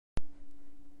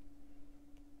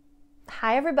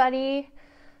Hi everybody,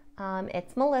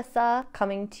 it's Melissa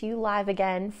coming to you live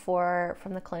again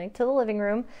from the clinic to the living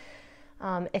room.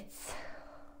 It's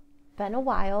been a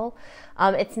while.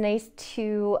 It's nice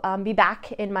to be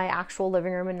back in my actual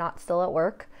living room and not still at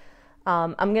work.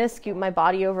 I'm going to scoot my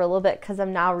body over a little bit because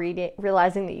I'm now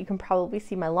realizing that you can probably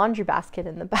see my laundry basket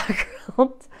in the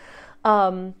background.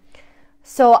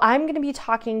 So I'm going to be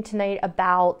talking tonight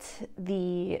about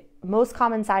the most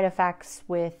common side effects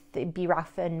with the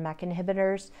BRAF and MEK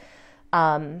inhibitors.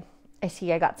 I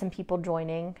see I got some people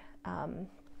joining.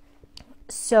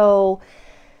 So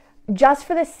just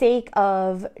for the sake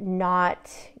of not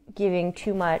giving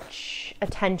too much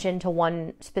attention to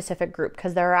one specific group,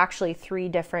 because there are actually 3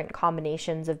 different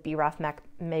combinations of BRAF MEK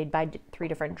made by 3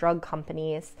 different drug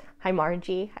companies. Hi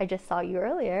Margie, I just saw you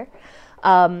earlier.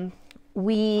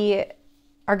 We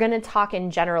are going to talk in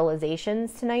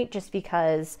generalizations tonight just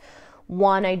because,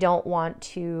 one, I don't want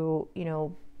to,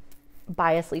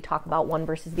 biasly talk about one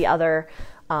versus the other.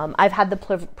 I've had the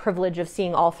privilege of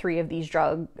seeing all 3 of these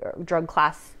drug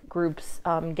class groups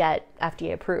get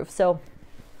FDA approved. So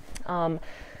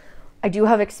I do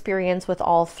have experience with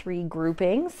all 3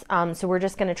 groupings. So we're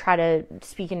just going to try to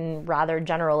speak in rather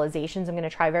generalizations. I'm going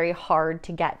to try very hard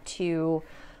to get to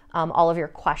all of your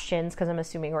questions, because I'm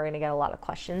assuming we're going to get a lot of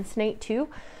questions tonight too.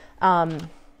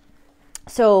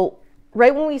 So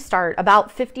right when we start,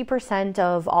 about 50%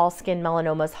 of all skin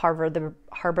melanomas harbor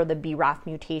the BRAF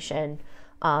mutation,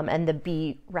 and the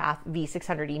BRAF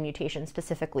V600E mutation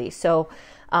specifically. So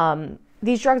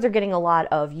these drugs are getting a lot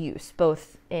of use,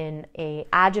 both in an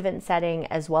adjuvant setting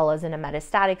as well as in a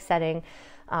metastatic setting.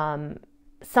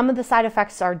 Some of the side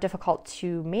effects are difficult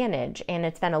to manage, and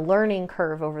it's been a learning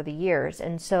curve over the years.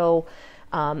 And so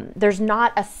there's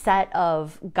not a set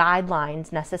of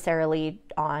guidelines necessarily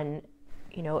on,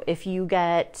 if you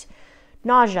get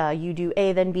nausea, you do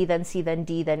A, then B, then C, then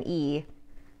D, then E.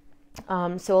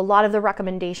 So a lot of the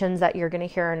recommendations that you're going to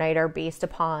hear tonight are based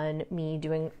upon me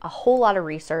doing a whole lot of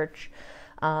research,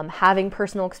 having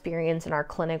personal experience in our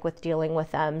clinic with dealing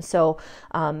with them. So,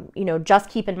 just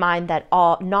keep in mind that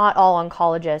not all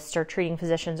oncologists or treating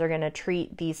physicians are going to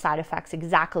treat these side effects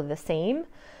exactly the same.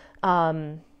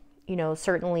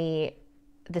 Certainly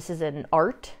this is an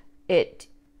art.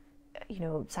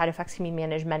 Side effects can be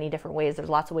managed many different ways. There's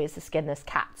lots of ways to skin this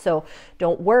cat. So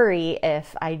don't worry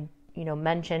if I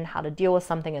mention how to deal with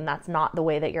something and that's not the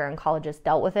way that your oncologist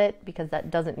dealt with it, because that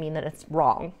doesn't mean that it's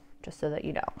wrong, just so that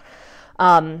you know.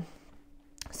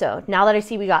 So now that I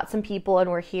see we got some people and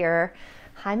we're here,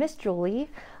 hi Miss Julie.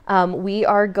 We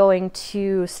are going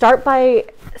to start by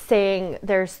saying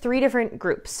there's 3 different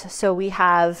groups. So we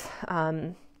have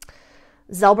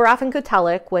Zelboraf and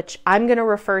Cotellic, which I'm going to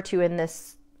refer to in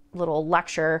this little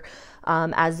lecture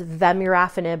as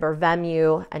Vemurafenib or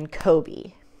Vemu and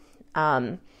Cobi.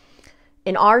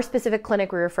 In our specific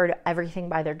clinic, we refer to everything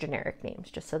by their generic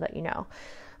names, just so that you know.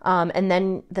 And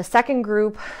then the second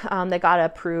group that got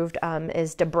approved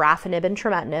is Dabrafenib and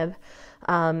Trametinib.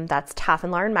 That's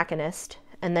Tafinlar and Mekinist.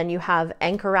 And then you have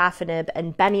Encorafenib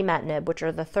and Benimetinib, which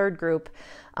are the third group,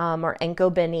 or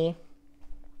Encobini.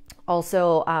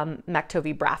 Also,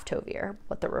 Mektovi, Braftovi are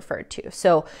what they're referred to.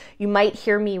 So you might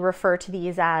hear me refer to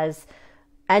these as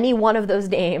any one of those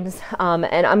names.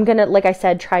 And I'm going to, like I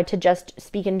said, try to just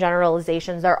speak in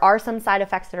generalizations. There are some side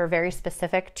effects that are very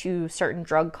specific to certain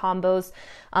drug combos.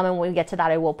 And when we get to that,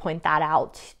 I will point that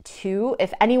out too.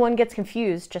 If anyone gets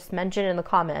confused, just mention in the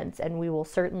comments and we will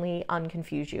certainly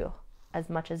unconfuse you as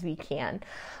much as we can.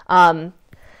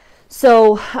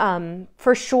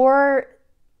 For sure,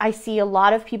 I see a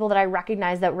lot of people that I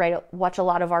recognize that watch a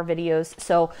lot of our videos.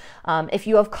 So if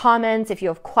you have comments, if you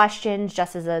have questions,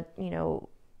 just as a,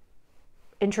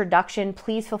 introduction,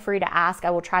 please feel free to ask.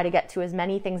 I will try to get to as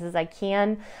many things as I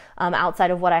can outside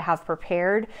of what I have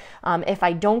prepared. If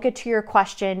I don't get to your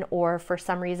question, or for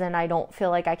some reason I don't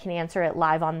feel like I can answer it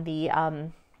live on the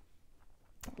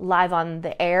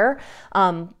air,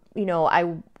 I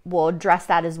will address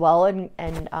that as well.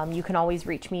 And you can always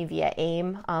reach me via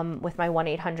AIM with my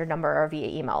 1-800 number or via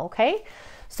email. Okay.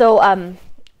 So,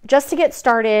 just to get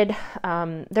started,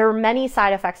 there are many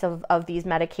side effects of these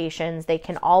medications. They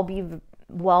can all be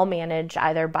well managed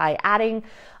either by adding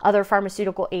other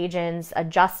pharmaceutical agents,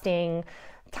 adjusting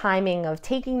timing of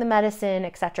taking the medicine,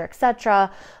 et cetera, et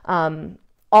cetera.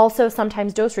 Also,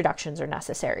 sometimes dose reductions are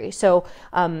necessary. So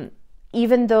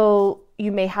even though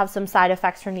you may have some side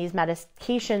effects from these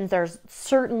medications, there's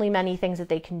certainly many things that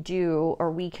they can do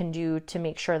or we can do to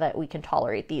make sure that we can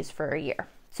tolerate these for a year.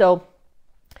 So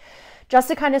just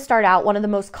to kind of start out, one of the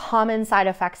most common side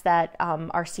effects that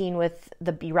are seen with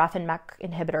the BRAF and MEK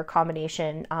inhibitor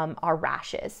combination are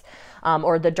rashes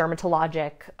or the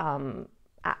dermatologic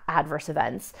adverse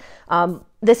events.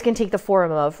 This can take the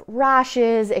form of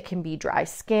rashes, it can be dry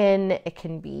skin, it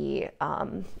can be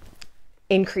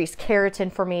increased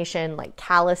keratin formation like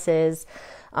calluses.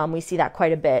 We see that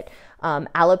quite a bit.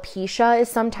 Alopecia is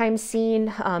sometimes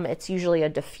seen. It's usually a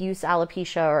diffuse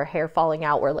alopecia or hair falling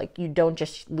out where like you don't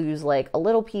just lose like a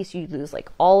little piece, you lose like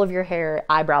all of your hair,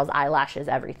 eyebrows, eyelashes,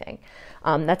 everything.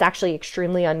 That's actually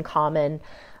extremely uncommon,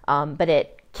 but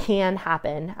it can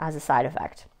happen as a side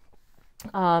effect.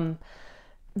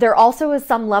 There also is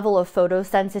some level of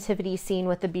photosensitivity seen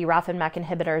with the BRAF and MEK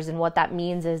inhibitors, and what that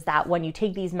means is that when you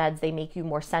take these meds, they make you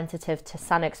more sensitive to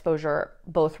sun exposure,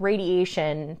 both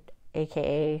radiation,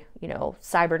 aka,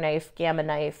 cyber knife, gamma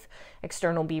knife,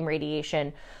 external beam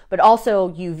radiation, but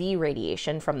also UV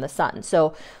radiation from the sun.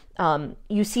 So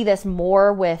you see this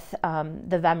more with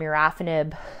the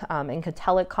vemurafenib and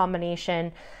Cotelic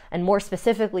combination, and more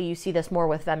specifically, you see this more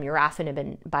with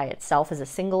vemurafenib by itself as a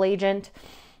single agent.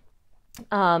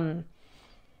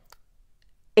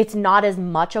 It's not as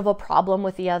much of a problem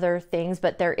with the other things,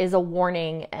 but there is a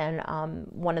warning, and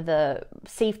one of the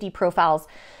safety profiles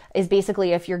is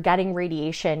basically if you're getting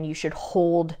radiation, you should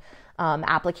hold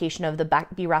application of the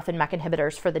BRAF and MEK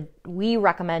inhibitors we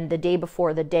recommend the day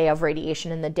before, the day of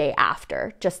radiation, and the day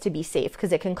after, just to be safe,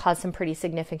 because it can cause some pretty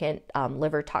significant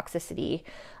liver toxicity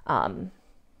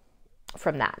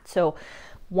from that. So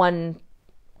one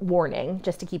warning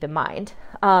just to keep in mind.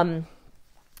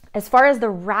 As far as the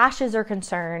rashes are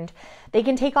concerned, they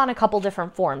can take on a couple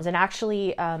different forms, and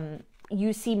actually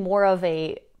you see more of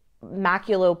a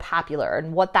maculopapular,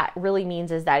 and what that really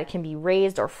means is that it can be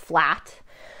raised or flat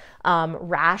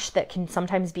rash that can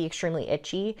sometimes be extremely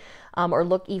itchy or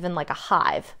look even like a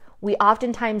hive. We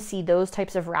oftentimes see those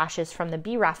types of rashes from the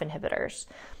BRAF inhibitors,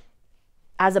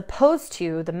 as opposed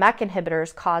to the MEK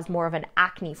inhibitors cause more of an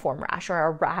acne form rash, or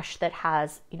a rash that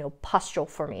has, pustule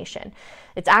formation.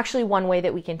 It's actually one way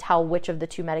that we can tell which of the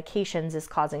two medications is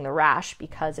causing the rash,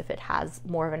 because if it has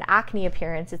more of an acne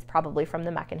appearance, it's probably from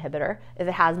the MEK inhibitor. If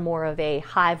it has more of a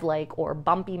hive-like or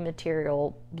bumpy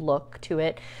material look to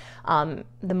it,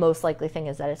 the most likely thing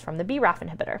is that it's from the BRAF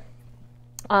inhibitor.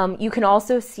 You can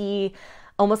also see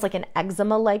almost like an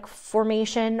eczema-like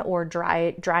formation or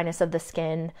dryness of the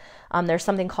skin. There's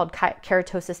something called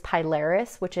keratosis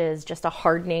pilaris, which is just a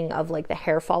hardening of like the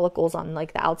hair follicles on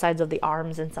like the outsides of the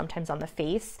arms and sometimes on the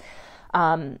face.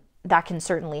 That can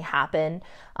certainly happen.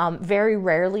 Very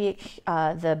rarely,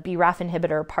 the BRAF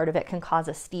inhibitor part of it can cause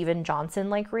a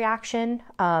Steven-Johnson-like reaction,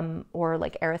 or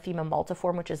like erythema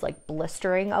multiforme, which is like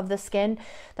blistering of the skin.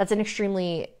 That's an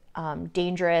extremely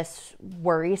dangerous,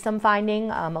 worrisome finding.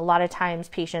 A lot of times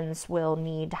patients will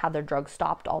need to have their drugs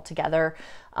stopped altogether,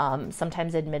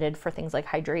 sometimes admitted for things like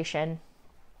hydration.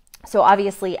 So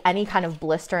obviously any kind of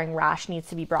blistering rash needs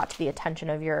to be brought to the attention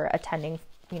of your attending,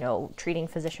 treating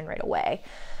physician right away.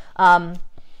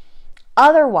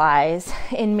 Otherwise,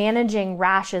 in managing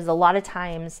rashes, a lot of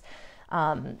times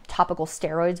topical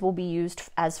steroids will be used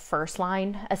as first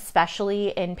line,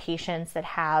 especially in patients that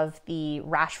have the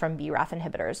rash from BRAF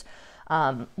inhibitors.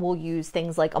 We'll use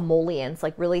things like emollients,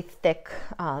 like really thick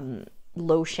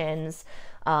lotions,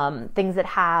 things that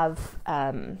have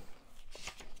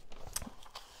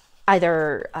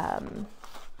either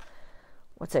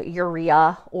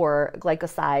urea or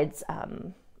glycosides,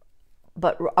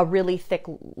 but a really thick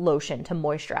lotion to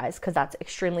moisturize, because that's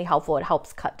extremely helpful. It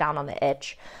helps cut down on the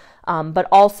itch. But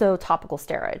also topical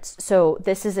steroids. So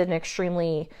this is an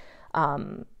extremely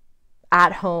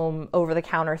at-home,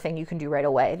 over-the-counter thing you can do right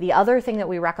away. The other thing that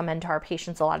we recommend to our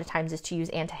patients a lot of times is to use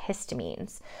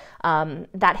antihistamines.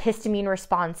 That histamine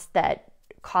response that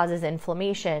causes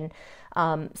inflammation,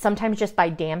 sometimes just by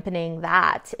dampening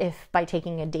that, if by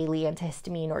taking a daily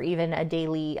antihistamine or even a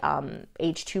daily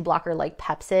H2 blocker like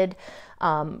Pepcid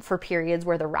for periods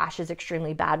where the rash is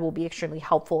extremely bad, will be extremely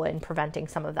helpful in preventing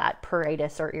some of that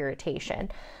pruritus or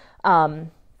irritation.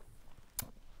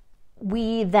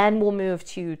 We then will move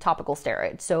to topical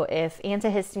steroids. So if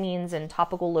antihistamines and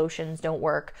topical lotions don't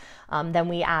work, then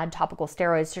we add topical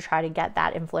steroids to try to get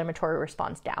that inflammatory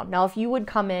response down. Now, if you would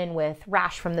come in with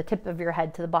rash from the tip of your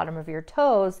head to the bottom of your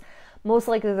toes, most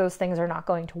likely those things are not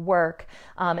going to work,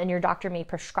 and your doctor may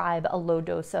prescribe a low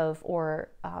dose of or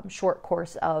short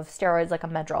course of steroids like a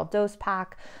Medrol dose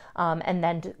pack, and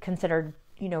then consider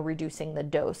reducing the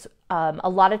dose. A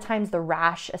lot of times the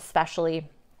rash,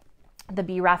 especially the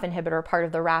BRAF inhibitor part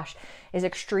of the rash, is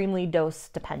extremely dose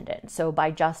dependent. So by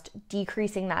just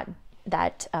decreasing that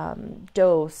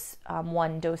dose,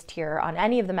 one dose tier on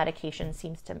any of the medications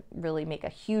seems to really make a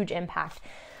huge impact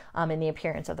in the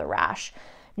appearance of the rash.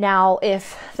 Now,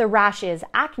 if the rash is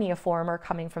acneiform or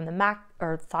coming from the MEK,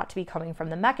 or thought to be coming from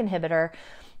the MEK inhibitor,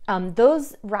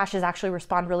 those rashes actually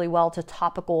respond really well to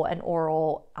topical and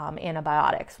oral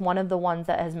antibiotics. One of the ones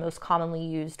that is most commonly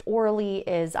used orally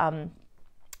is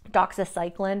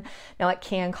doxycycline. Now, it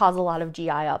can cause a lot of GI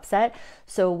upset,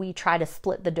 so we try to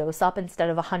split the dose up. Instead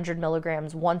of 100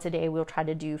 milligrams once a day, we'll try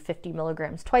to do 50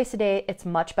 milligrams twice a day. It's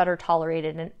much better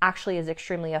tolerated and actually is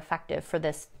extremely effective for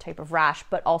this type of rash,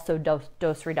 but also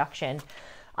dose reduction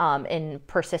in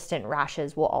persistent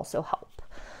rashes will also help.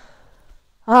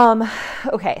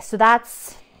 Okay, so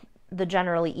that's the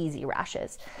generally easy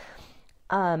rashes.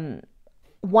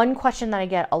 One question that I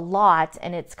get a lot,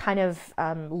 and it's kind of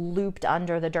looped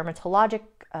under the dermatologic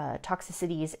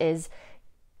toxicities, is,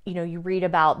 you read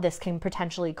about this can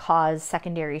potentially cause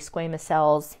secondary squamous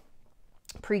cells,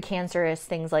 precancerous,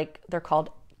 things like they're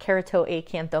called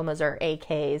keratoacanthomas or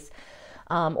AKs,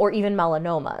 or even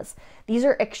melanomas. These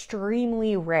are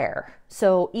extremely rare.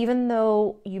 So even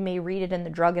though you may read it in the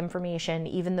drug information,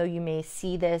 even though you may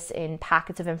see this in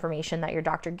packets of information that your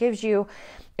doctor gives you,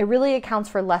 it really accounts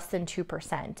for less than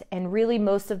 2%. And really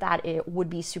most of that it would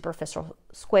be superficial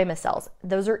squamous cells.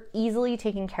 Those are easily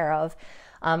taken care of.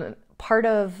 Part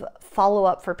of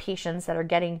follow-up for patients that are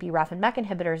getting BRAF and MEK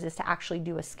inhibitors is to actually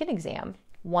do a skin exam.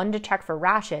 1, to check for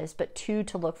rashes, but 2,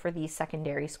 to look for these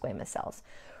secondary squamous cells.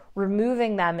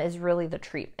 Removing them is really the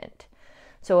treatment.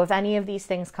 So if any of these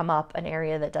things come up, an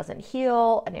area that doesn't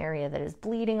heal, an area that is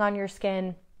bleeding on your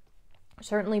skin,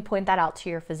 certainly point that out to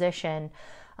your physician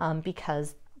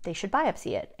because they should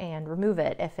biopsy it and remove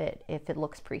it if it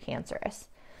looks precancerous.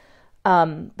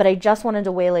 But I just wanted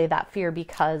to waylay that fear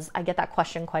because I get that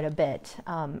question quite a bit.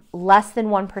 Less than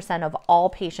 1% of all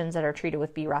patients that are treated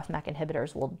with BRAF MEK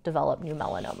inhibitors will develop new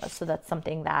melanomas. So that's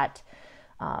something that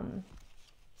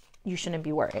you shouldn't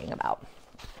be worrying about.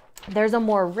 There's a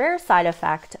more rare side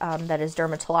effect that is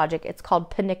dermatologic. It's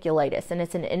called paniculitis, and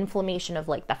it's an inflammation of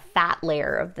like the fat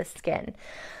layer of the skin.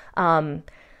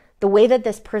 The way that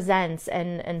this presents,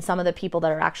 and some of the people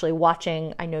that are actually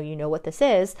watching, I know you know what this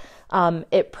is,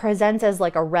 it presents as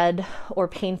like a red or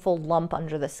painful lump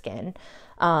under the skin.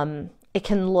 It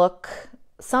can look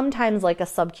sometimes like a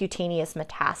subcutaneous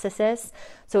metastasis.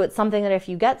 So it's something that if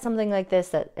you get something like this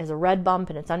that is a red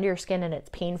bump and it's under your skin and it's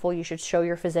painful, you should show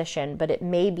your physician, but it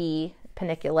may be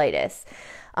paniculitis.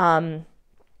 A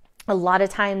lot of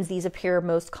times these appear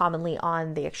most commonly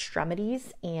on the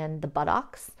extremities and the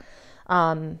buttocks.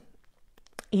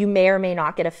 You may or may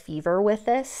not get a fever with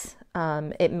this.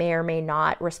 It may or may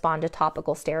not respond to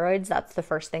topical steroids. That's the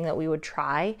first thing that we would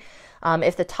try.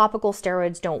 If the topical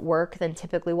steroids don't work, then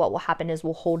typically what will happen is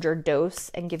we'll hold your dose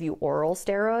and give you oral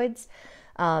steroids.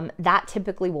 That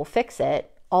typically will fix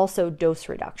it. Also, dose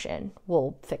reduction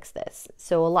will fix this.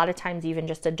 So a lot of times even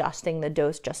just adjusting the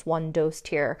dose, just one dose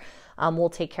tier, will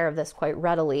take care of this quite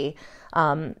readily.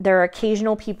 There are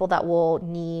occasional people that will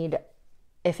need,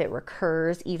 if it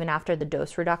recurs even after the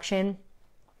dose reduction,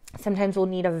 sometimes we'll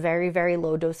need a very, very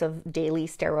low dose of daily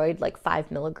steroid, like 5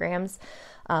 milligrams.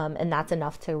 And that's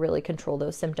enough to really control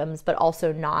those symptoms, but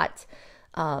also not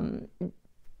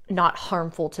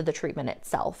harmful to the treatment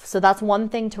itself. So that's one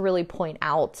thing to really point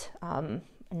out,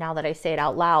 now that I say it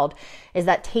out loud, is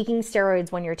that taking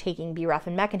steroids when you're taking BRAF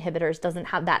and MEK inhibitors doesn't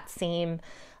have that same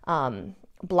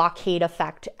blockade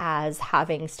effect as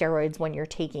having steroids when you're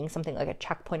taking something like a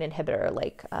checkpoint inhibitor,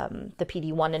 like the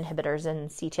PD-1 inhibitors and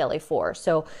CTLA-4.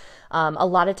 So a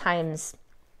lot of times,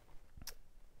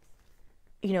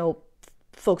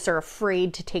 folks are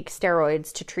afraid to take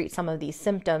steroids to treat some of these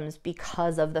symptoms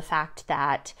because of the fact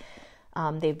that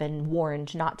they've been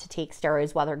warned not to take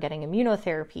steroids while they're getting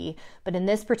immunotherapy. But in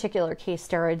this particular case,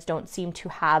 steroids don't seem to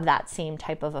have that same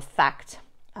type of effect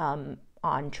on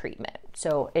treatment.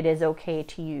 So it is okay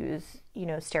to use,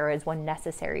 steroids when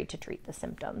necessary to treat the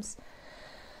symptoms.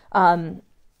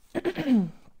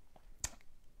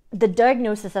 The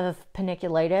diagnosis of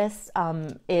paniculitis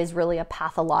is really a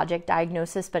pathologic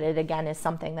diagnosis, but it again is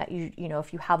something that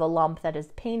if you have a lump that is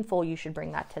painful, you should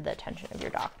bring that to the attention of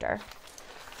your doctor.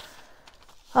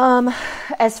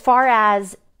 As far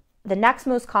as the next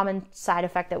most common side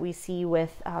effect that we see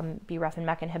with BRAF and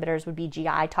MEK inhibitors would be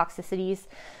GI toxicities,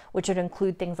 which would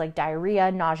include things like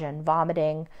diarrhea, nausea, and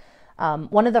vomiting.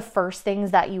 One of the first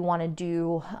things that you want to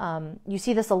do, you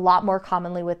see this a lot more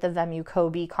commonly with the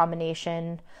Vemu-Cobi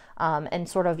combination and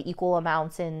sort of equal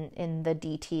amounts in the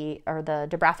DT or the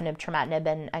dabrafenib, trametinib,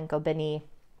 and Encobini.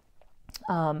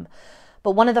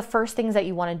 But one of the first things that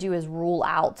you want to do is rule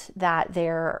out that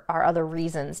there are other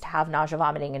reasons to have nausea,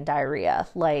 vomiting, and diarrhea,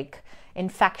 like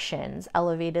infections,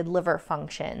 elevated liver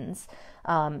functions,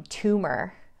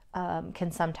 tumor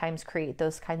can sometimes create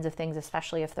those kinds of things,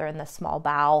 especially if they're in the small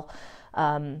bowel,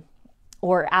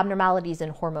 or abnormalities in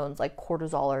hormones like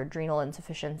cortisol or adrenal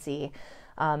insufficiency.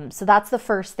 So that's the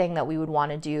first thing that we would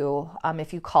want to do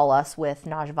if you call us with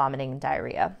nausea, vomiting, and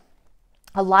diarrhea.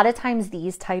 A lot of times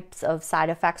these types of side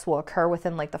effects will occur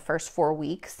within like the first 4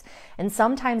 weeks, and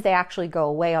sometimes they actually go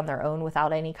away on their own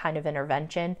without any kind of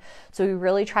intervention. So we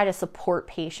really try to support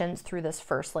patients through this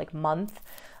first like month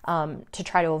to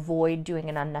try to avoid doing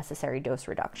an unnecessary dose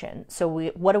reduction. So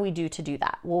what do we do to do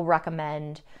that? We'll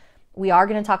recommend, we are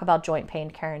going to talk about joint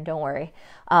pain, Karen, don't worry.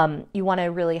 You want to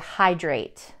really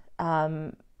hydrate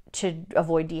to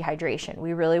avoid dehydration.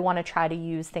 We really want to try to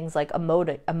use things like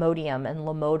Imodium and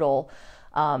Lamodal,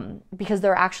 because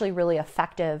they're actually really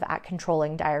effective at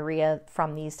controlling diarrhea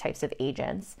from these types of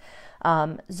agents.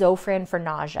 Zofran for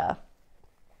nausea.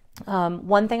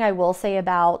 One thing I will say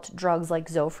about drugs like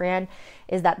Zofran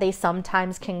is that they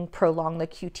sometimes can prolong the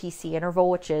QTC interval,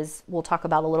 which is, we'll talk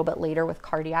about a little bit later with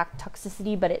cardiac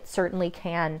toxicity, but it certainly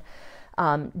can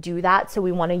do that. So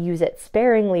we want to use it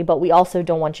sparingly, but we also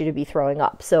don't want you to be throwing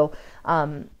up. So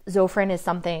Zofran is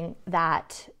something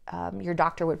that your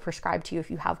doctor would prescribe to you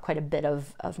if you have quite a bit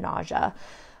of nausea.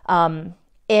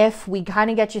 If we kind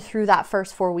of get you through that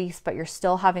first 4 weeks, but you're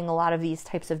still having a lot of these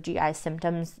types of GI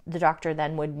symptoms, the doctor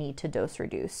then would need to dose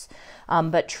reduce.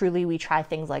 But truly, we try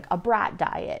things like a BRAF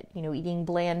diet, eating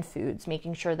bland foods,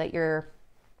 making sure that you're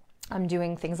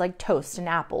doing things like toast and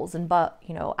apples and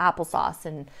applesauce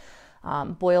and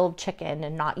boiled chicken,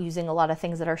 and not using a lot of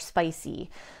things that are spicy.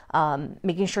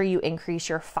 Making sure you increase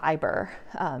your fiber,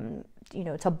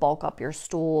 to bulk up your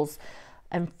stools.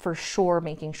 And for sure,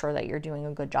 making sure that you're doing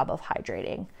a good job of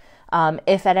hydrating.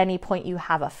 If at any point you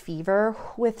have a fever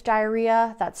with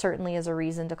diarrhea, that certainly is a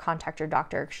reason to contact your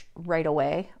doctor right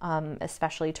away,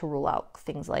 especially to rule out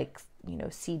things like,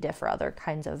 C. diff or other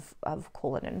kinds of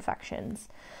colon infections.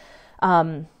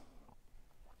 One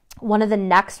of the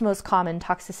next most common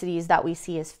toxicities that we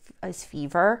see is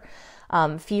fever.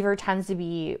 Fever tends to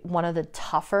be one of the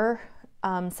tougher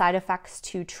side effects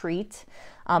to treat,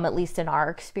 at least in our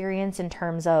experience, in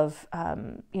terms of,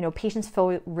 patients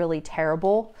feel really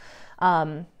terrible.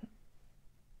 I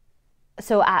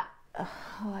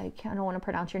don't want to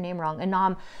pronounce your name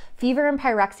wrong. Fever and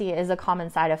pyrexia is a common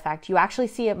side effect. You actually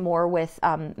see it more with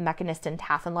Mekinist and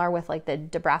Tafinlar, with like the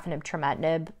dabrafenib,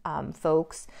 trametinib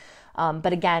folks.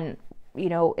 But again,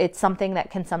 it's something that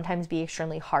can sometimes be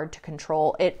extremely hard to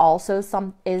control. It also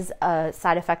is a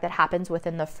side effect that happens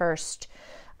within the first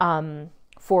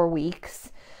 4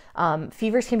 weeks.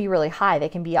 Fevers can be really high. They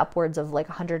can be upwards of like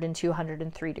 102,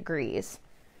 103 degrees.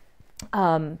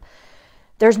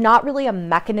 There's not really a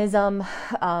mechanism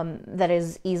that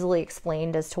is easily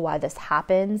explained as to why this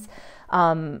happens.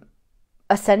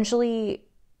 Essentially,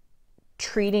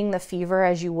 treating the fever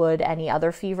as you would any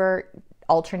other fever,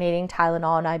 alternating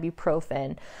Tylenol and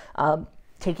ibuprofen,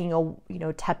 taking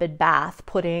a tepid bath,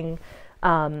 putting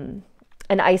an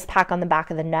ice pack on the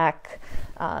back of the neck,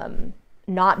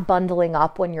 not bundling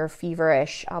up when you're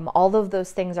feverish. All of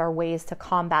those things are ways to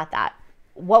combat that.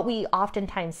 What we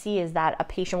oftentimes see is that a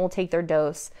patient will take their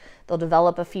dose, they'll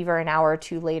develop a fever an hour or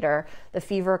two later, the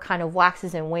fever kind of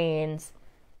waxes and wanes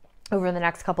over the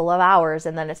next couple of hours,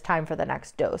 and then it's time for the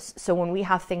next dose. So when we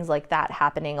have things like that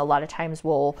happening, a lot of times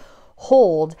we'll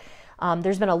hold.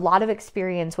 There's been a lot of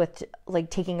experience with like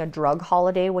taking a drug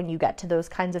holiday when you get to those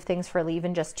kinds of things for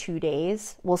even just 2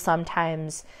 days will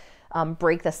sometimes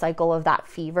break the cycle of that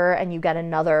fever, and you get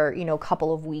another,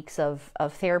 couple of weeks of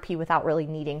therapy without really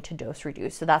needing to dose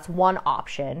reduce. So that's one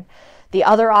option. The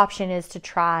other option is to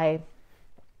try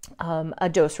a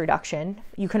dose reduction.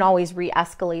 You can always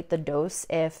re-escalate the dose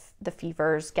if the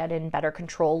fevers get in better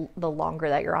control the longer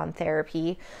that you're on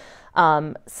therapy.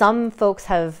 Some folks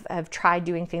have tried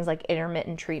doing things like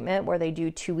intermittent treatment where they do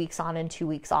 2 weeks on and 2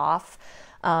 weeks off.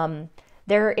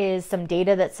 There is some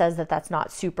data that says that that's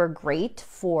not super great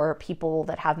for people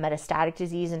that have metastatic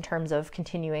disease in terms of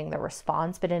continuing the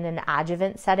response, but in an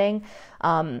adjuvant setting,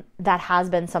 that has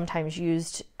been sometimes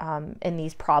used in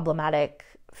these problematic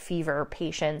fever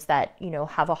patients that,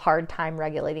 have a hard time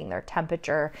regulating their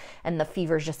temperature and the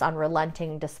fever is just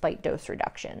unrelenting despite dose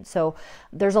reduction. So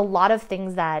there's a lot of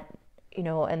things that,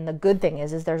 and the good thing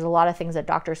is there's a lot of things that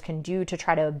doctors can do to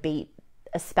try to abate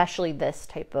especially this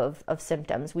type of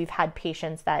symptoms. We've had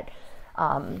patients that,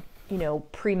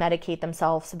 pre-medicate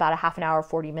themselves about a half an hour,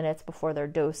 40 minutes before they're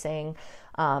dosing.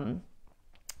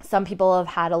 Some people have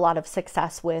had a lot of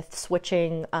success with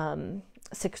switching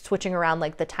switching around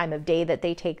like the time of day that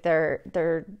they take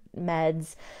their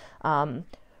meds.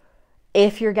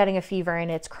 If you're getting a fever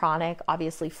and it's chronic,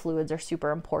 obviously fluids are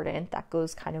super important. That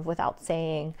goes kind of without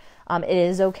saying. It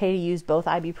is okay to use both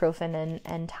ibuprofen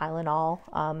and Tylenol,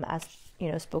 as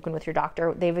spoken with your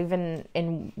doctor. They've even,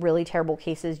 in really terrible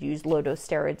cases, used low-dose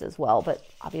steroids as well, but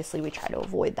obviously we try to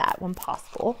avoid that when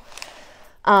possible.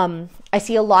 I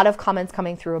see a lot of comments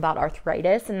coming through about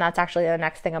arthritis, and that's actually the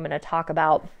next thing I'm going to talk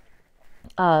about.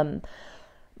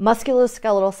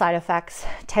 Musculoskeletal side effects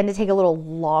tend to take a little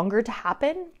longer to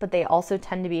happen, but they also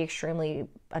tend to be extremely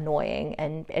annoying,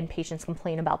 and patients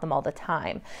complain about them all the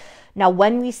time. Now,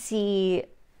 when we see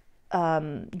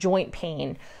joint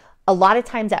pain, a lot of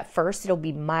times at first it'll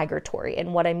be migratory.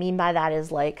 And what I mean by that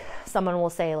is like someone will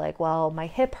say like, well, my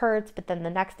hip hurts, but then the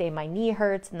next day my knee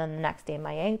hurts, and then the next day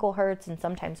my ankle hurts, and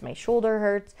sometimes my shoulder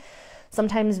hurts.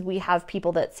 Sometimes we have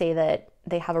people that say that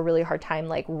they have a really hard time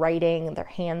like writing, their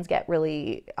hands get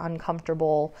really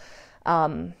uncomfortable.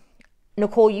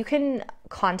 Nicole, you can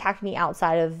contact me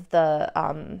outside of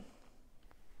the,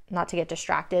 not to get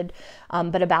distracted,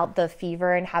 but about the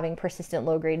fever and having persistent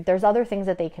low grade. There's other things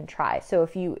that they can try. So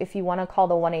if you want to call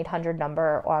the 1-800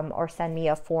 number, or send me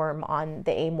a form on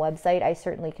the AIM website, I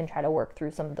certainly can try to work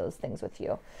through some of those things with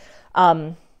you.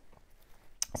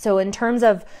 So in terms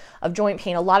of joint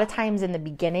pain, a lot of times in the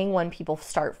beginning when people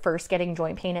start first getting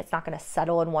joint pain, it's not going to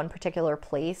settle in one particular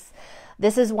place.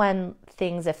 This is when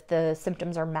things, if the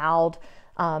symptoms are mild,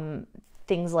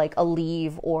 things like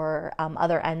Aleve or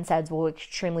other NSAIDs will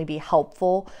extremely be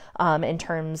helpful in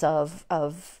terms of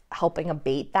helping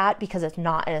abate that, because it's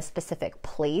not in a specific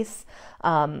place.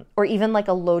 Or even like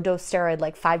a low-dose steroid,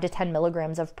 like 5 to 10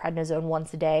 milligrams of prednisone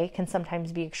once a day can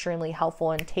sometimes be extremely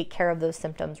helpful and take care of those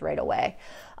symptoms right away.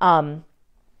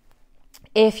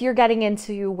 If you're getting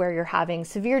into where you're having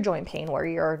severe joint pain, where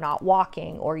you're not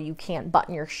walking, or you can't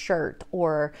button your shirt,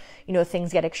 or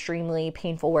things get extremely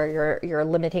painful where you're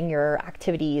limiting your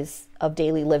activities of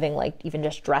daily living, like even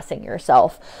just dressing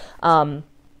yourself,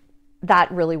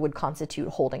 that really would constitute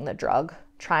holding the drug,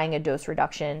 trying a dose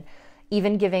reduction,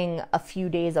 even giving a few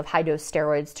days of high dose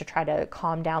steroids to try to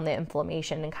calm down the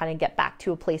inflammation and kind of get back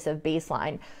to a place of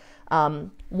baseline.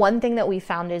 One thing that we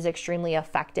found is extremely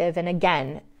effective, and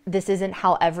again, this isn't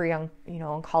how every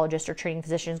oncologist or treating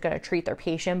physician is going to treat their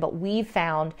patient, but we've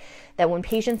found that when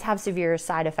patients have severe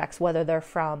side effects, whether they're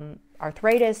from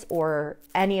arthritis or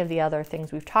any of the other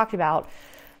things we've talked about,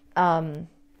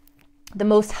 the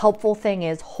most helpful thing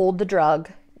is hold the drug,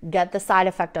 get the side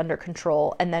effect under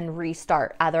control, and then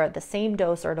restart either at the same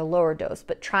dose or at a lower dose.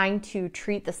 But trying to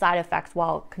treat the side effects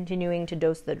while continuing to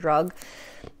dose the drug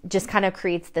just kind of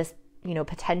creates this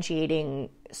potentiating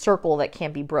circle that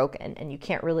can't be broken, and you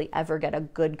can't really ever get a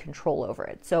good control over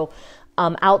it. So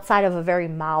outside of a very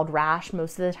mild rash,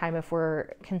 most of the time if we're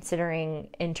considering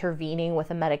intervening with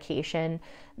a medication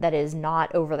that is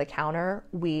not over the counter,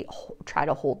 we try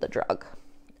to hold the drug.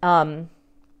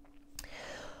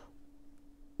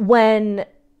 When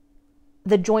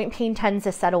the joint pain tends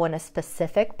to settle in a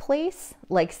specific place,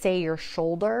 like say your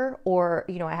shoulder, or,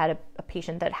 I had a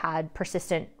patient that had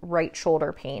persistent right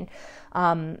shoulder pain.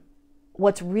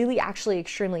 What's really actually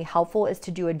extremely helpful is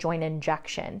to do a joint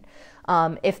injection.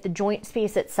 If the joint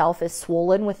space itself is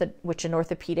swollen, which an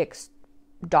orthopedic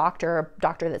doctor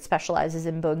that specializes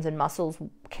in bones and muscles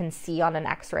can see on an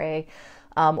X-ray,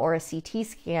 or a CT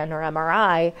scan or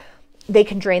MRI, they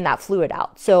can drain that fluid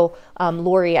out. So,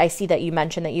 Lori, I see that you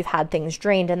mentioned that you've had things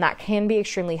drained, and that can be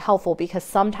extremely helpful because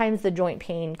sometimes the joint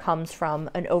pain comes from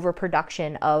an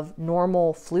overproduction of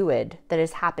normal fluid that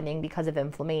is happening because of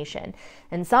inflammation.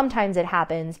 And sometimes it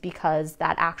happens because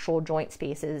that actual joint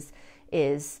space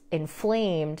is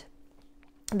inflamed,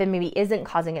 but maybe isn't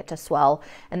causing it to swell.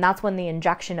 And that's when the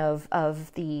injection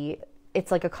it's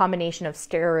like a combination of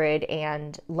steroid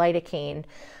and lidocaine,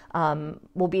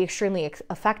 will be extremely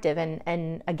effective.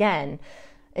 And again,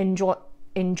 in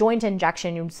joint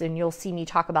injections, and you'll see me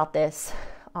talk about this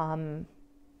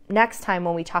next time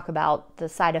when we talk about the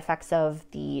side effects of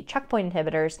the checkpoint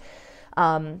inhibitors,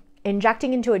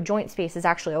 injecting into a joint space is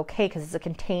actually okay because it's a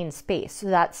contained space. So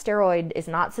that steroid is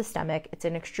not systemic. It's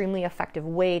an extremely effective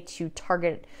way to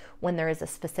target when there is a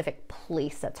specific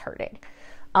place that's hurting.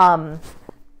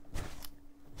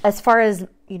 As far as,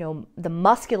 the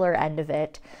muscular end of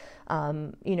it,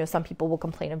 some people will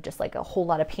complain of just like a whole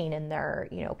lot of pain in their,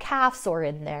 calves or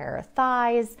in their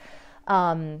thighs.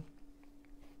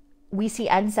 We see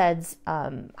NSAIDs,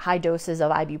 high doses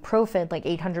of ibuprofen, like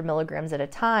 800 milligrams at a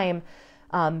time,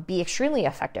 be extremely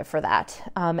effective for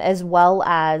that, as well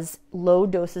as low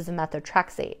doses of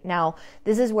methotrexate. Now,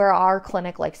 this is where our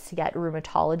clinic likes to get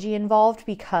rheumatology involved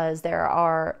because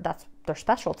there's their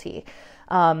specialty.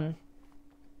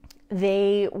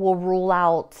 They will rule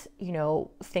out, you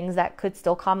know, things that could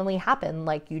still commonly happen,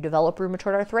 like you develop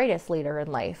rheumatoid arthritis later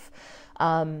in life.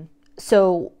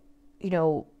 So, you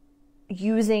know,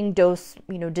 using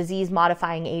disease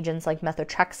modifying agents like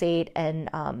methotrexate and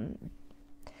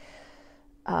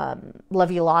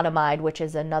levulotamide, which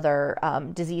is another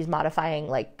disease modifying,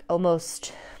 like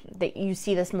almost that you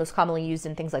see this most commonly used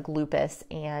in things like lupus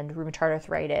and rheumatoid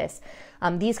arthritis.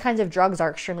 These kinds of drugs are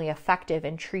extremely effective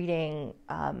in treating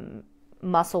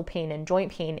muscle pain and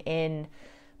joint pain in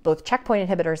both checkpoint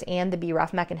inhibitors and the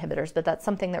BRAF MEK inhibitors, but that's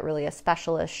something that really a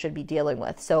specialist should be dealing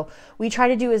with. So we try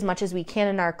to do as much as we can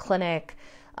in our clinic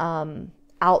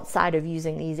outside of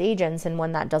using these agents, and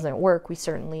when that doesn't work, we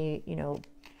certainly, you know,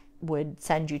 would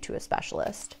send you to a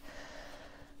specialist.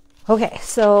 Okay,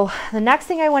 so the next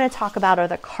thing I want to talk about are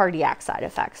the cardiac side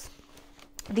effects.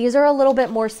 These are a little bit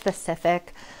more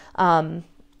specific, and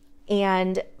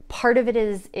part of it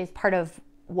is part of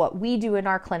what we do in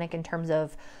our clinic in terms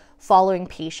of following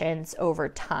patients over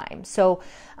time. So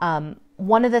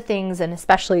one of the things, and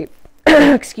especially,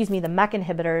 excuse me, the MEK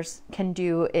inhibitors can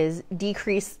do is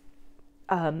decrease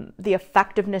the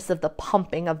effectiveness of the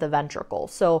pumping of the ventricle.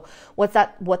 So what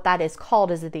that is called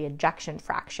is the ejection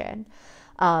fraction.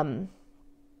 And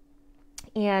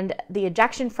the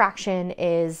ejection fraction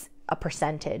is a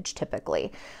percentage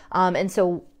typically. And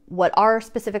so what our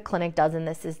specific clinic does in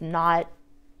this is not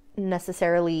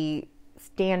necessarily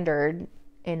standard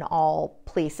in all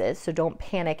places. So don't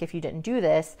panic if you didn't do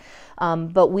this.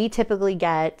 But we typically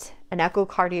get an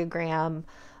echocardiogram,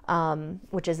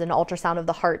 which is an ultrasound of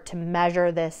the heart, to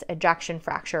measure this ejection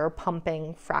fraction or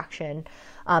pumping fraction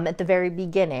at the very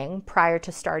beginning prior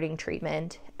to starting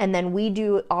treatment. And then we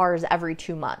do ours every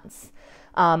 2 months.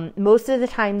 Most of the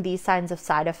time, these signs of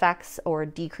side effects or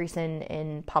decrease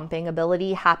in pumping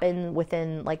ability happen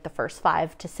within like the first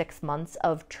 5 to 6 months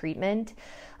of treatment.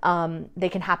 They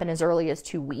can happen as early as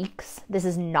 2 weeks. This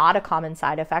is not a common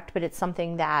side effect, but it's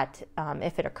something that,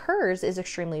 if it occurs, is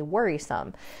extremely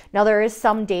worrisome. Now, there is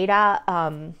some data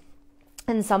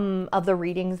in some of the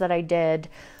readings that I did.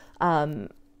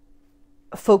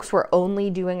 Folks were only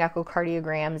doing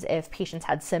echocardiograms if patients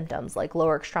had symptoms like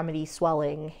lower extremity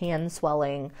swelling, hand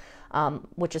swelling,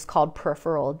 which is called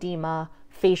peripheral edema,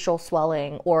 facial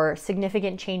swelling, or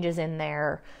significant changes in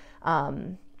their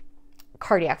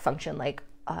cardiac function, like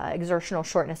exertional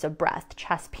shortness of breath,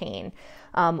 chest pain.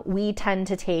 We tend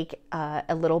to take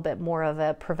a little bit more of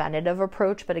a preventative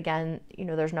approach, but again, you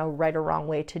know, there's no right or wrong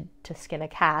way to skin a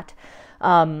cat.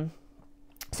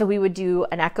 So we would do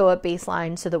an echo at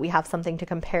baseline so that we have something to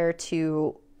compare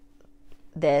to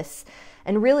this.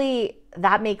 And really,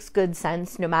 that makes good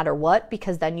sense no matter what,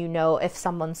 because then you know if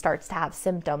someone starts to have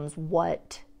symptoms,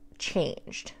 what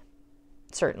changed,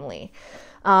 certainly.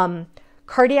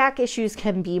 Cardiac issues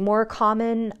can be more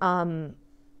common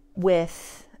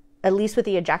with, at least with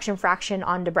the ejection fraction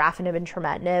on dabrafenib and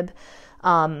trametinib.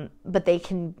 But they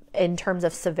can, in terms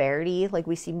of severity, like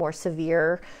we see more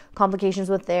severe complications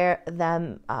with them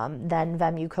than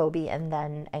Vemucobi and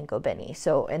then Ancobini.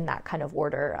 So in that kind of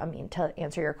order, I mean, to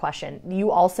answer your question, you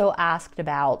also asked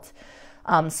about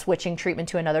switching treatment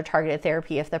to another targeted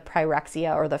therapy if the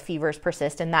pyrexia or the fevers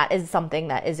persist, and that is something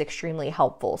that is extremely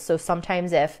helpful. So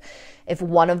sometimes if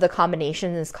one of the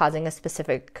combinations is causing a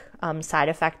specific side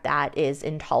effect that is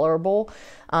intolerable,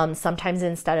 sometimes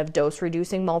instead of dose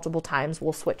reducing multiple times,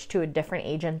 we'll switch to a different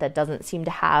agent that doesn't seem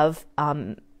to have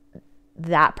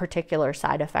that particular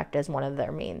side effect as one of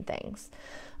their main things.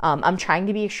 I'm trying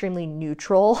to be extremely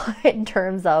neutral in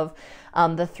terms of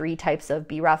the 3 types of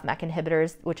BRAF MEK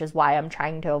inhibitors, which is why I'm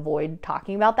trying to avoid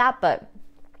talking about that. But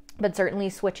certainly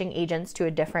switching agents to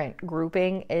a different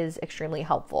grouping is extremely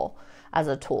helpful as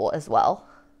a tool as well.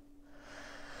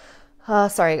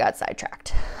 Sorry, I got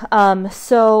sidetracked.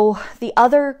 So the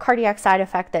other cardiac side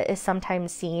effect that is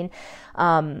sometimes seen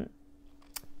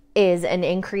is an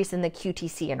increase in the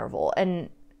QTc interval.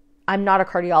 And I'm not a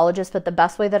cardiologist, but the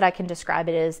best way that I can describe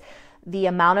it is the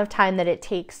amount of time that it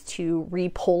takes to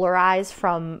repolarize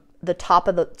from the top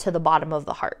of to the bottom of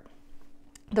the heart.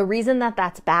 The reason that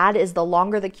that's bad is the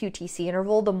longer the QTc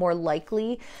interval, the more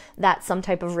likely that some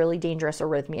type of really dangerous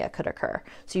arrhythmia could occur.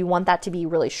 So you want that to be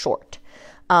really short.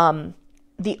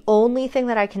 The only thing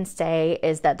that I can say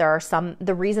is that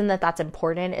the reason that that's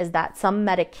important is that some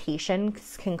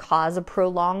medications can cause a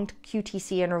prolonged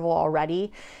QTc interval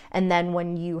already. And then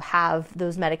when you have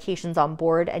those medications on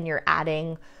board and you're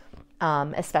adding,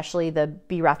 especially the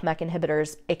BRAF MEK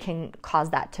inhibitors, it can cause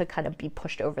that to kind of be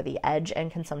pushed over the edge and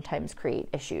can sometimes create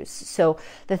issues. So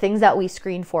the things that we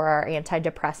screen for are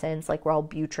antidepressants like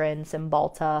Wellbutrin,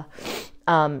 Cymbalta,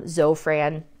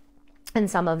 Zofran. and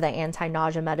some of the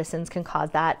anti-nausea medicines can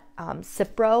cause that.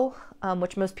 Cipro,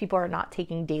 which most people are not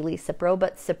taking daily Cipro,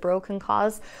 but Cipro can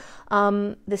cause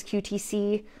this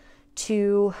QTC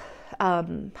to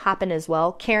happen as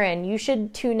well. Karen, you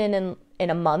should tune in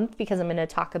a month, because I'm going to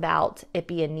talk about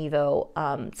Ipi and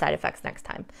Nivo side effects next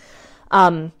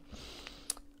time.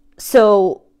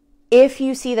 So if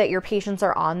you see that your patients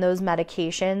are on those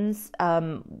medications,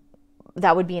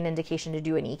 that would be an indication to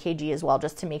do an EKG as well,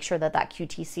 just to make sure that that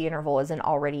QTC interval isn't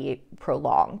already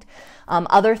prolonged.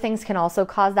 Other things can also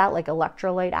cause that, like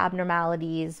electrolyte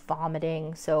abnormalities,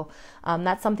 vomiting. So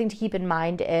that's something to keep in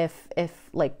mind if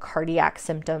like cardiac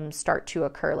symptoms start to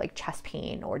occur, like chest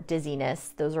pain or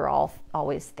dizziness. Those are all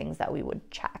always things that we would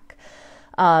check.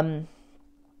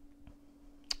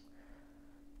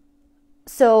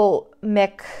 So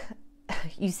MEK,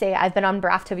 you say, I've been on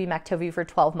BRAF, MEK for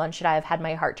 12 months. Should I have had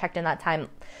my heart checked in that time?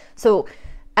 So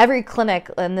every clinic,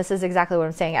 and this is exactly what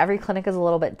I'm saying, every clinic is a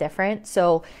little bit different.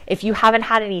 So if you haven't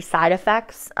had any side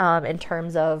effects in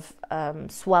terms of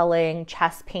swelling,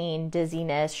 chest pain,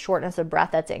 dizziness, shortness of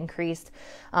breath that's increased,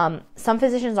 some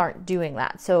physicians aren't doing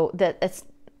that. So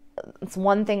it's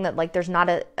one thing that, like, there's not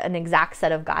an exact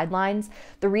set of guidelines.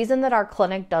 The reason that our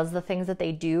clinic does the things that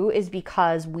they do is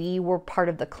because we were part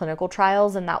of the clinical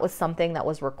trials, and that was something that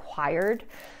was required.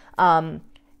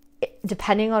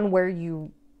 Depending on where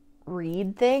you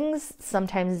read things,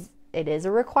 sometimes it is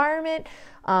a requirement,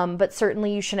 but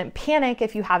certainly you shouldn't panic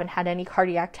if you haven't had any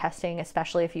cardiac testing,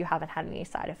 especially if you haven't had any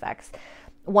side effects.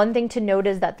 One thing to note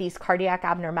is that these cardiac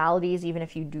abnormalities, even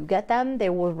if you do get them,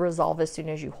 they will resolve as soon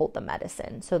as you hold the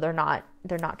medicine. So they're not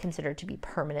considered to be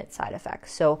permanent side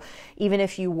effects. So even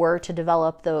if you were to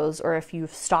develop those, or if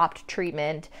you've stopped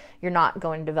treatment, you're not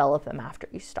going to develop them after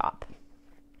you stop.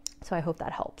 So I hope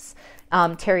that helps.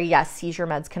 Terry, yes, seizure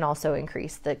meds can also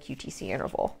increase the QTC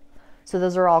interval. So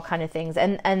those are all kind of things,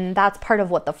 and that's part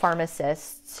of what the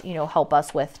pharmacists, help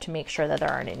us with, to make sure that there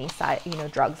aren't any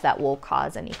drugs that will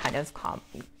cause any kind of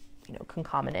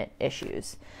concomitant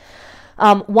issues.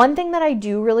 One thing that I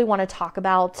do really want to talk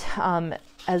about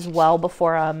as well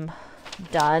before I'm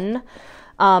done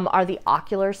are the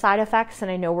ocular side effects,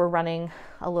 and I know we're running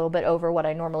a little bit over what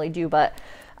I normally do, but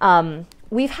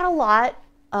we've had a lot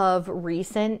of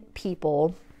recent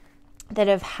people that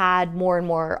have had more and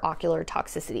more ocular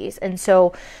toxicities. And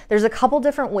so there's a couple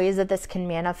different ways that this can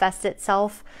manifest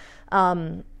itself.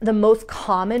 The most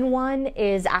common one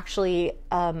is actually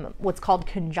what's called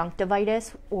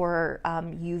conjunctivitis, or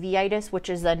uveitis, which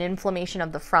is an inflammation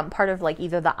of the front part of, like,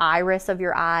 either the iris of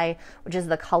your eye, which is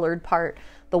the colored part,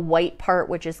 the white part,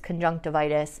 which is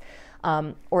conjunctivitis,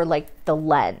 or like the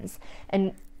lens.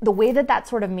 And the way that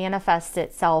sort of manifests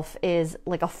itself is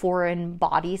like a foreign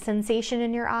body sensation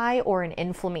in your eye, or an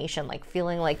inflammation, like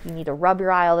feeling like you need to rub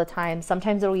your eye all the time.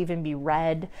 Sometimes it'll even be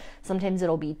red. Sometimes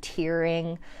it'll be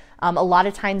tearing. A lot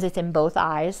of times it's in both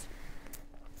eyes.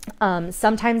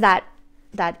 Sometimes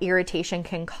that irritation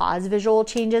can cause visual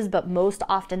changes, but most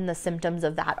often the symptoms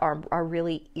of that are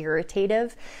really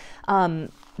irritative.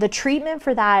 The treatment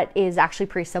for that is actually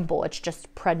pretty simple. It's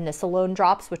just prednisolone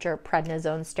drops, which are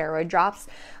prednisone steroid drops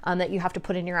that you have to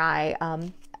put in your eye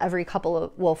every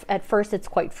at first it's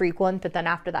quite frequent, but then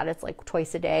after that it's like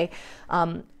twice a day.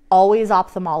 Always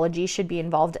ophthalmology should be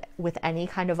involved with any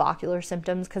kind of ocular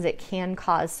symptoms, because it can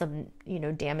cause some,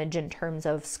 damage in terms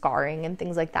of scarring and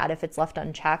things like that if it's left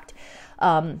unchecked.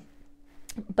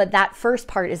 But that first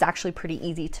part is actually pretty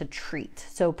easy to treat.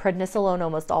 So prednisolone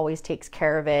almost always takes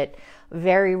care of it.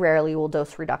 Very rarely will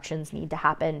dose reductions need to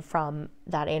happen from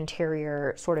that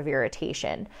anterior sort of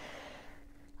irritation.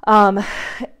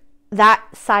 That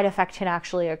side effect can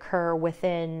actually occur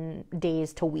within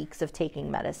days to weeks of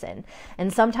taking medicine.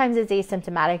 And sometimes it's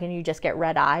asymptomatic and you just get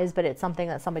red eyes, but it's something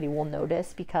that somebody will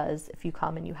notice, because if you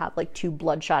come and you have like 2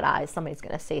 bloodshot eyes, somebody's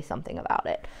going to say something about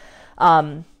it.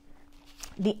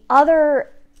 The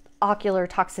other ocular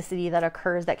toxicity that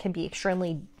occurs that can be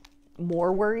extremely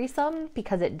more worrisome,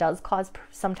 because it does cause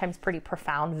sometimes pretty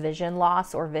profound vision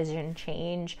loss or vision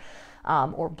change,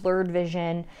 or blurred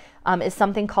vision, is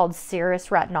something called serous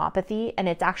retinopathy. And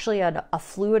it's actually a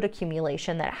fluid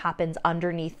accumulation that happens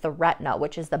underneath the retina,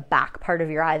 which is the back part of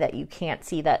your eye that you can't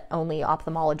see, that only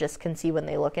ophthalmologists can see when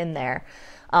they look in there.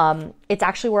 It's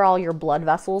actually where all your blood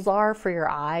vessels are for your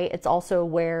eye. It's also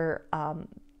where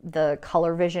the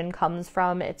color vision comes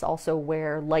from. It's also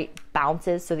where light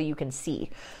bounces so that you can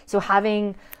see. So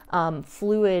having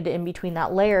fluid in between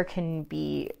that layer can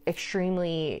be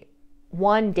extremely,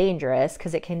 one, dangerous,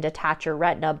 because it can detach your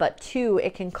retina, but 2,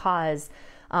 it can cause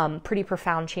pretty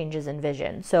profound changes in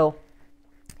vision. So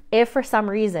if for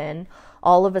some reason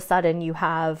all of a sudden you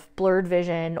have blurred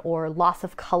vision or loss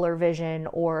of color vision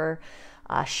or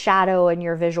shadow in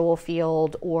your visual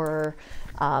field, or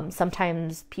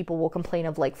sometimes people will complain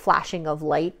of like flashing of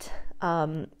light,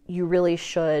 you really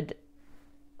should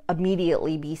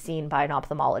immediately be seen by an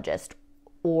ophthalmologist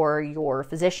or your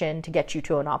physician to get you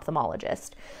to an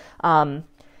ophthalmologist.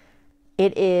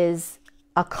 It is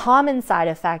a common side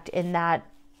effect in that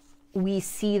we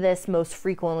see this most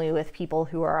frequently with people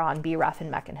who are on BRAF and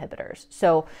MEK inhibitors.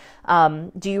 So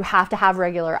do you have to have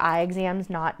regular eye exams?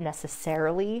 Not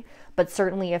necessarily, but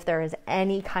certainly if there is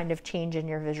any kind of change in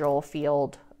your visual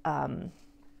field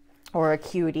or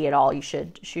acuity at all, you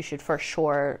should for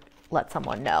sure let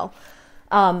someone know.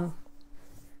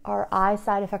 Are eye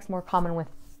side effects more common with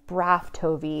BRAF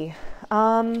TOVI?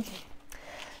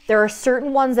 There are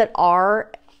certain ones that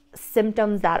are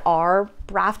symptoms that are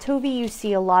BRAF TOVI. You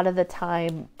see a lot of the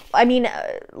time. I mean,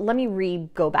 let me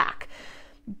go back.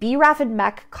 BRAF and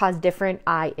MEK cause different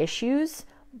eye issues,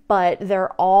 but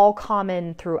they're all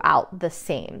common throughout the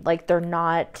same. Like, they're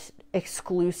not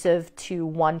exclusive to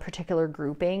one particular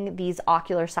grouping. These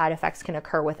ocular side effects can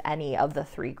occur with any of the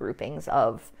three groupings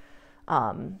of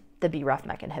the BRAF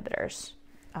MEK inhibitors.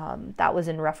 That was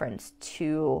in reference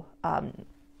to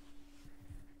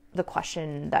the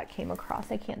question that came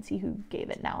across. I can't see who gave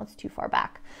it now. It's too far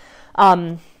back.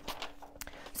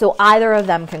 So either of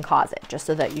them can cause it, just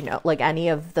so that you know, like any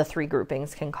of the three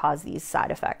groupings can cause these side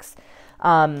effects.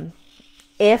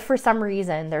 If for some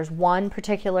reason there's one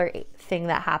particular thing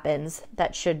that happens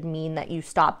that should mean that you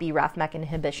stop BRAF MEK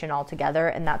inhibition altogether,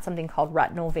 and that's something called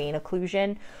retinal vein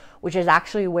occlusion, which is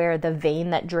actually where the vein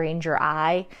that drains your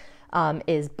eye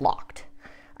is blocked.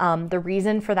 The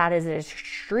reason for that is it is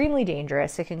extremely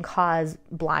dangerous. It can cause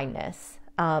blindness.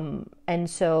 And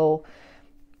so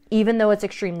even though it's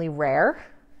extremely rare,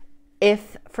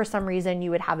 if for some reason you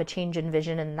would have a change in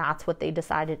vision and that's what they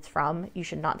decide it's from, you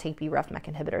should not take BRAF MEK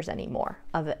inhibitors anymore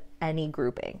of any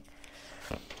grouping.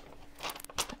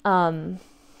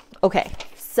 Okay,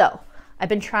 so I've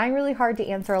been trying really hard to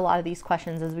answer a lot of these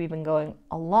questions as we've been going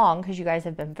along, because you guys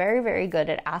have been very, very good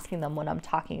at asking them when I'm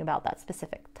talking about that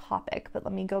specific topic. But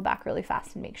let me go back really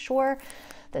fast and make sure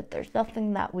that there's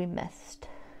nothing that we missed.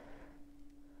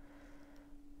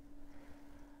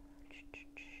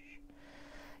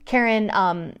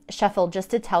 Karen Sheffield, just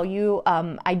to tell you,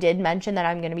 I did mention that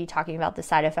I'm going to be talking about the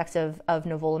side effects of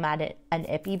nivolumab and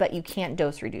IPI, but you can't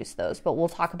dose reduce those. But we'll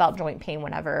talk about joint pain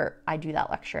whenever I do that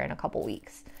lecture in a couple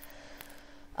weeks.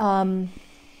 We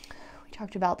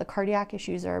talked about the cardiac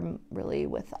issues are really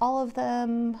with all of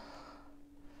them.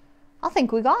 I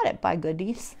think we got it by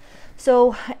goodies.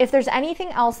 So if there's anything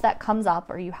else that comes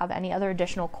up or you have any other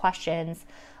additional questions,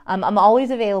 I'm always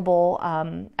available.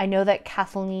 I know that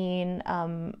Kathleen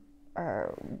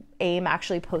or AIM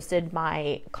actually posted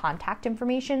my contact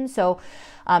information. So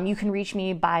you can reach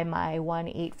me by my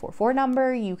 1-844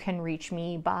 number. You can reach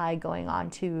me by going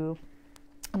on to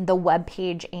the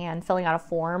webpage and filling out a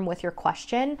form with your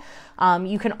question.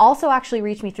 You can also actually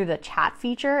reach me through the chat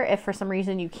feature if for some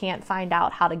reason you can't find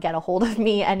out how to get a hold of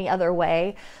me any other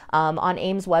way. On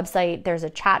AIM's website, there's a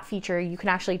chat feature. You can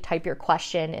actually type your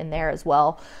question in there as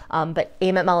well. But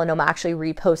AIM at Melanoma actually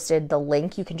reposted the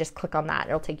link. You can just click on that.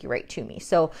 It'll take you right to me.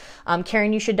 So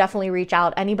Karen, you should definitely reach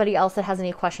out. Anybody else that has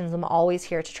any questions, I'm always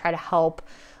here to try to help.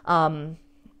 Again,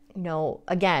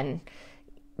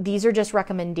 these are just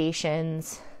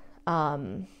recommendations.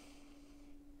 Miriam,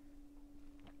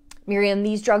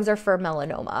 these drugs are for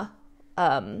melanoma,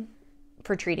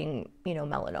 for treating,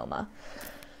 melanoma.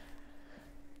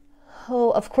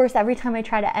 Oh, of course, every time I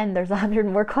try to end, there's 100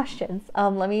 more questions.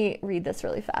 Let me read this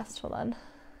really fast. Hold on.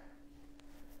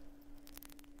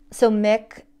 So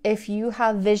Mick, if you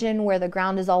have vision where the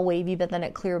ground is all wavy, but then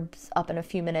it clears up in a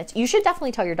few minutes, you should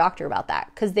definitely tell your doctor about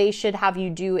that, because they should have you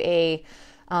do a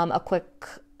quick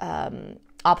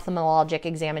ophthalmologic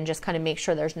exam and just kind of make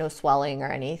sure there's no swelling or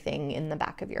anything in the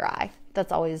back of your eye.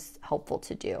 That's always helpful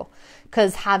to do,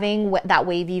 because having that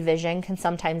wavy vision can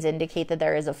sometimes indicate that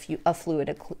there is a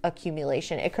fluid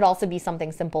accumulation. It could also be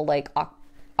something simple like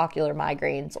ocular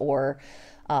migraines, or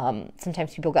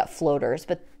sometimes people get floaters,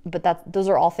 but those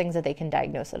are all things that they can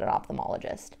diagnose at an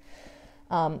ophthalmologist.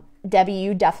 Debbie,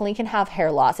 you definitely can have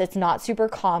hair loss. It's not super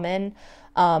common,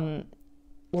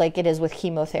 like it is with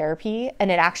chemotherapy, and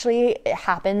it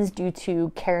happens due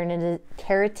to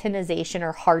keratinization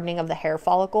or hardening of the hair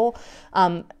follicle.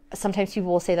 Sometimes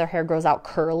people will say their hair grows out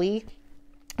curly,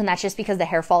 and that's just because the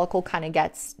hair follicle kind of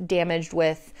gets damaged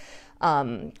with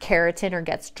keratin or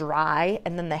gets dry,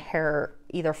 and then the hair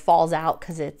either falls out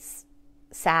because it's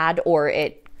sad or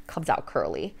it comes out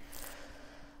curly.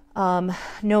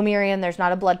 No, Miriam, there's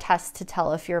not a blood test to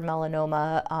tell if your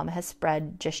melanoma has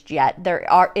spread just yet. There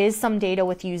is some data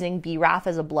with using BRAF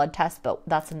as a blood test, but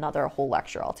that's another whole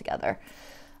lecture altogether.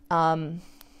 And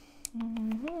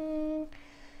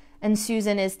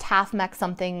Susan, is TAF-MEK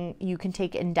something you can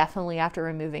take indefinitely after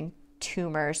removing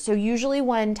tumors? So usually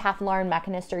when TAF-LAR and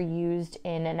Mekinist are used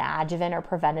in an adjuvant or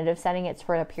preventative setting, it's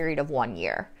for a period of 1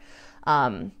 year.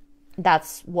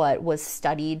 That's what was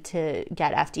studied to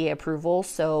get FDA approval.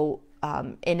 So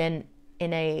in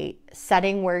a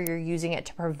setting where you're using it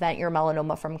to prevent your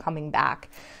melanoma from coming back,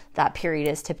 that period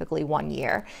is typically 1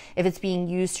 year. If it's being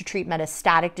used to treat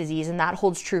metastatic disease, and that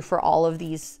holds true for all of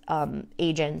these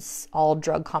agents, all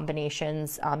drug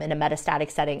combinations in a metastatic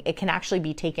setting, it can actually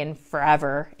be taken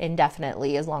forever,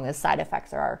 indefinitely, as long as side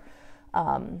effects are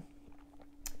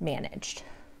managed.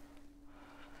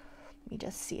 Let me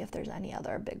just see if there's any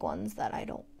other big ones that I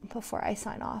don't, before I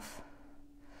sign off.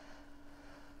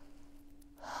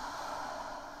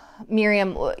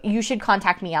 Miriam, you should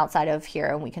contact me outside of here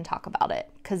and we can talk about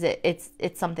it, because it's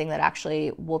something that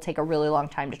actually will take a really long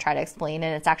time to try to explain,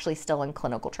 and it's actually still in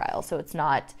clinical trials, so it's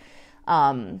not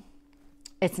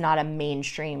a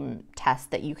mainstream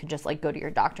test that you can just like go to your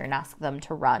doctor and ask them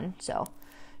to run. So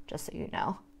just so you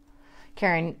know,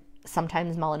 Karen,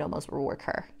 sometimes melanomas will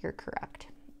recur. You're correct.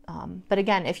 But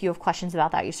again, if you have questions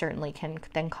about that, you certainly can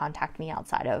then contact me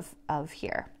outside of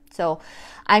here. So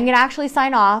I'm going to actually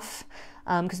sign off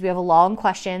because we have a long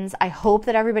questions. I hope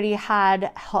that everybody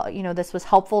had, this was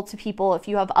helpful to people. If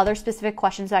you have other specific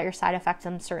questions about your side effects,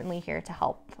 I'm certainly here to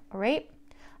help. All right.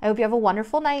 I hope you have a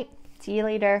wonderful night. See you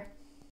later.